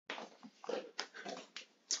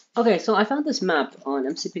Okay, so I found this map on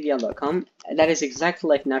mcpdl.com that is exactly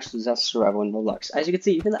like natural disaster survival in Roblox. As you can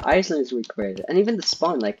see, even the island is recreated, and even the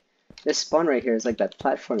spawn, like this spawn right here is like that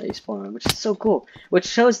platform that you spawn on, which is so cool. Which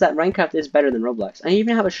shows that Minecraft is better than Roblox. And you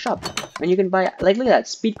even have a shop, and you can buy like look at that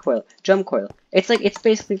speed coil, jump coil. It's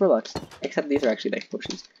basically Roblox, except these are actually like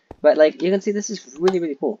potions. But like you can see, this is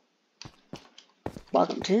really cool.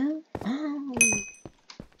 Welcome to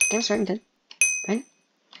Game Starting right,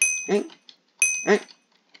 right, right.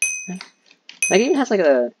 Like it even has like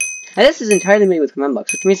a, and this is entirely made with command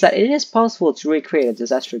blocks, which means that it is possible to recreate a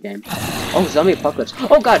disaster game. Oh, zombie apocalypse!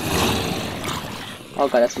 Oh god! Oh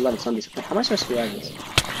god, that's a lot of zombies. How am I supposed to survive this?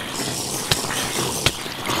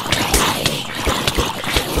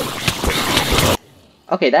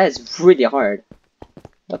 Okay, that is really hard.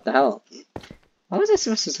 What the hell? How was I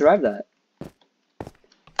supposed to survive that?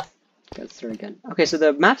 Let's start again. Okay, so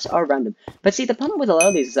the maps are random, but see, the problem with a lot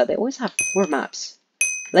of these is that they always have 4 maps.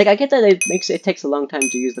 Like, I get that it takes a long time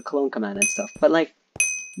to use the clone command and stuff, but like,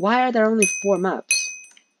 why are there only 4 maps?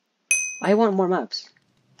 I want more maps.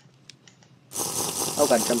 Oh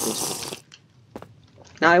god, jumpers.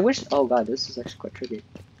 Now I wish, oh god, this is actually quite tricky.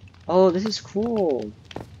 Oh, this is cool.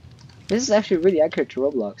 This is actually really accurate to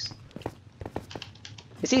Roblox.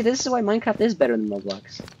 You see, this is why Minecraft is better than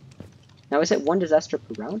Roblox. Now, is it 1 disaster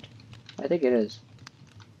per round? I think it is.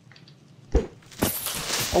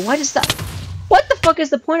 Oh, why does that? What the fuck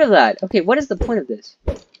is the point of that? Okay, what is the point of this?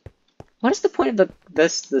 What is the point of the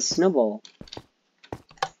snowball?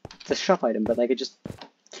 It's a shop item, but like it just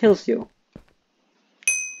kills you.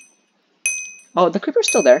 Oh, the creeper's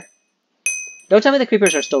still there. Don't tell me the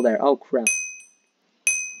creepers are still there. Oh crap.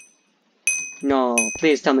 No,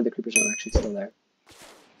 please tell me the creepers are actually still there.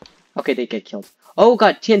 Okay, they get killed. Oh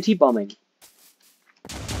god, TNT bombing.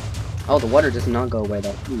 Oh, the water does not go away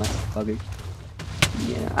though. That's buggy.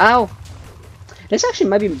 Yeah. Ow! This actually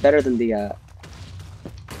might be better than the I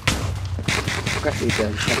forgot to eat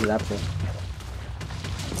the second apple.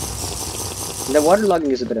 The waterlogging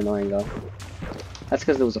is a bit annoying though. That's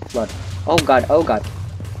because there was a flood. Oh god, oh god.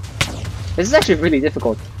 This is actually really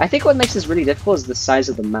difficult. I think what makes this really difficult is the size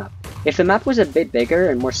of the map. If the map was a bit bigger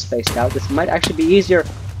and more spaced out, this might actually be easier.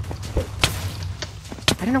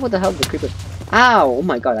 I don't know what the hell the creeper. Ow! Oh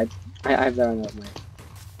my god, I have that on my.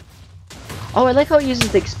 Oh, I like how it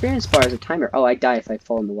uses the experience bar as a timer. Oh, I die if I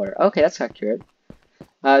fall in the water. Okay, that's accurate.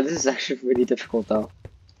 This is actually really difficult though.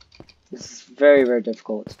 This is very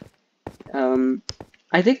difficult.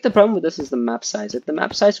 I think the problem with this is the map size. If the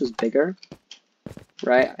map size was bigger,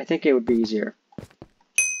 right, I think it would be easier.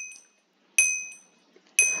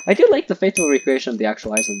 I do like the faithful recreation of the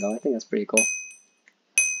actual island though. I think that's pretty cool.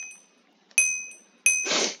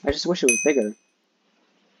 I just wish it was bigger.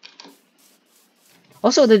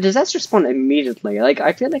 Also, the disaster spawned immediately. Like,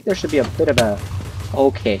 I feel like there should be a bit of a...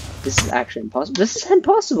 Okay, this is actually impossible. This is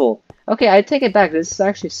impossible! Okay, I take it back. This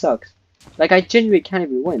actually sucks. Like, I genuinely can't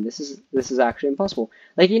even win. This is actually impossible.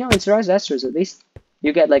 Like, you know, in survival disasters, at least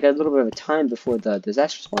you get, like, a little bit of a time before the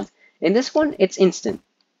disaster spawns. In this one, it's instant.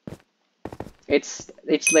 It's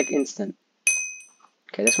like, instant.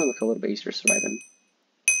 Okay, this one looks a little bit easier to survive in.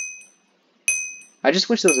 I just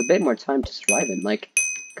wish there was a bit more time to survive in. Like,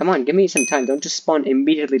 come on, give me some time. Don't just spawn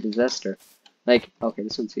immediately disaster. Like, okay,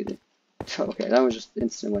 this one's easy. Okay, that was just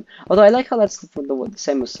instant win. Although I like how that's the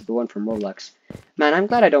same as the one from Roblox. Man, I'm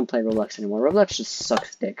glad I don't play Roblox anymore. Roblox just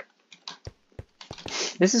sucks dick.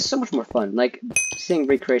 This is so much more fun. Like, seeing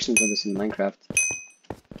recreations of this in Minecraft.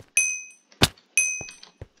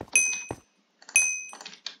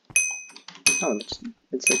 Oh,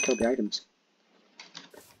 let's like kill the items.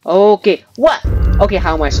 Okay, what? Okay,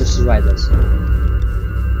 how am I supposed to survive this?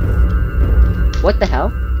 What the hell?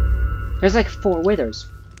 There's like 4 withers.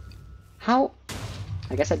 How?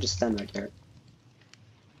 I guess I just stand right there.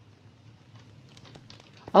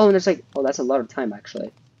 Oh, and there's like, oh, that's a lot of time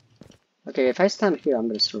actually. Okay, if I stand here, I'm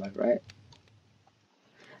gonna survive, right?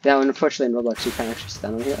 Now, unfortunately, in Roblox, you can't actually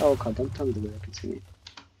stand on here. Oh god, don't tell me the wither can see me.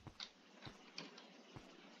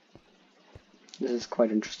 This is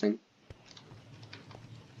quite interesting.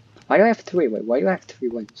 Why do I have 3? Wait, why do I have 3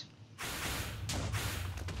 wins?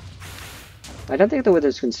 I don't think the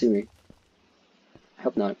withers can see me. I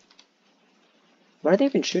hope not. What are they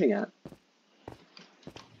even shooting at?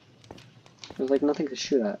 There's like nothing to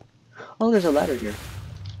shoot at. Oh, there's a ladder here.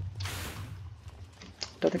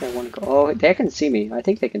 Don't think I want to go. Oh, they can see me. I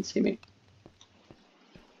think they can see me.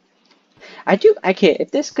 Okay,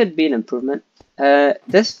 if this could be an improvement,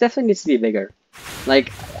 this definitely needs to be bigger.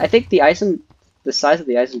 Like, I think the size of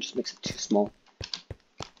the island just makes it too small.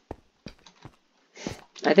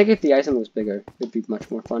 I think if the island was bigger, it'd be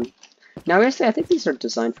much more fun. Now, honestly, I think these are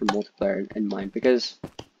designed for multiplayer in mind, because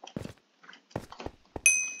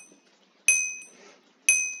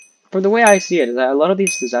From the way I see it, is that a lot of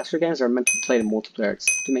these disaster games are meant to be played in multiplayer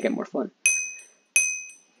to make it more fun.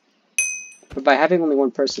 But by having only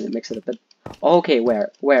one person, it makes it a bit... Okay,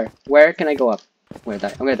 where can I go up? I'm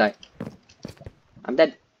gonna die. I'm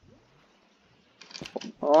dead.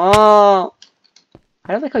 Oh!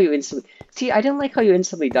 I don't like how you instantly... See, I don't like how you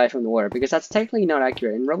instantly die from the water, because that's technically not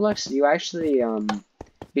accurate. In Roblox, you actually,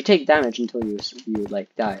 you take damage until you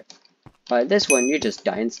like, die. But this one, you just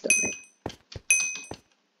die instantly.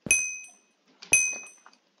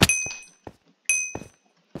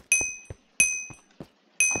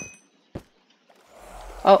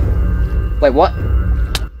 Oh! Wait, what?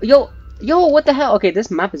 Yo, what the hell? Okay,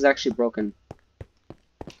 this map is actually broken.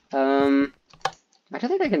 I don't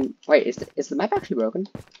think I can... Wait, is the map actually broken?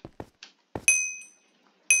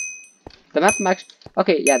 The map actually...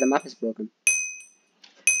 Okay, yeah, the map is broken.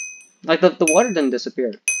 Like, the water didn't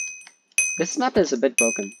disappear. This map is a bit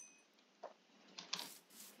broken.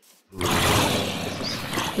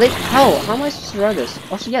 Like, how? How am I supposed to run this?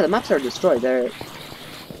 Also, yeah, the maps are destroyed.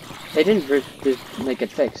 They didn't make it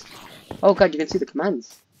fixed. Oh god, you can see the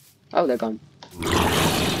commands. Oh, they're gone.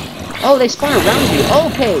 Oh, they spawn around you.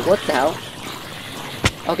 Okay, what the hell?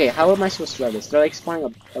 Okay, how am I supposed to run this? They're like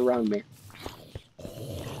spawning around me.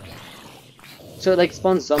 So it like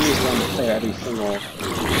spawns zombies around the player every single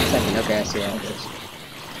second. Okay, I see how it is.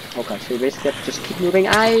 Oh god, so you basically have to just keep moving.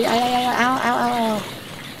 Ow.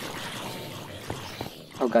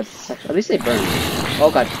 Oh god, at least they burn. Oh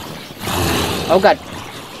god. Oh god.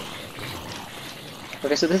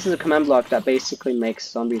 Okay, so this is a command block that basically makes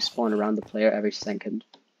zombies spawn around the player every second.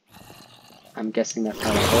 I'm guessing that's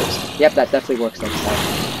how that works. Yep, that definitely works like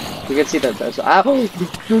that. You can see that there's... Oh!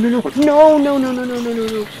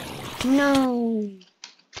 No!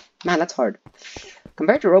 Man, that's hard.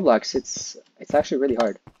 Compared to Roblox, it's actually really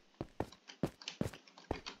hard.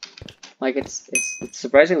 Like, it's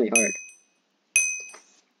surprisingly hard.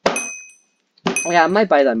 Oh yeah, I might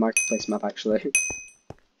buy that marketplace map, actually.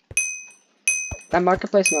 That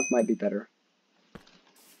marketplace map might be better.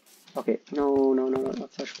 Okay, no,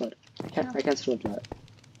 flesh flood. I can't swim that.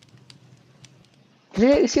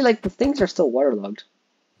 You see, like, the things are still waterlogged.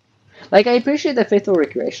 Like, I appreciate the faithful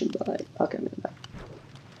recreation, but okay, I'm gonna die.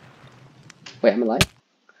 Wait, I'm alive?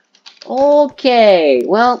 Okay,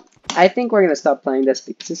 well, I think we're gonna stop playing this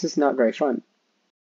because this is not very fun.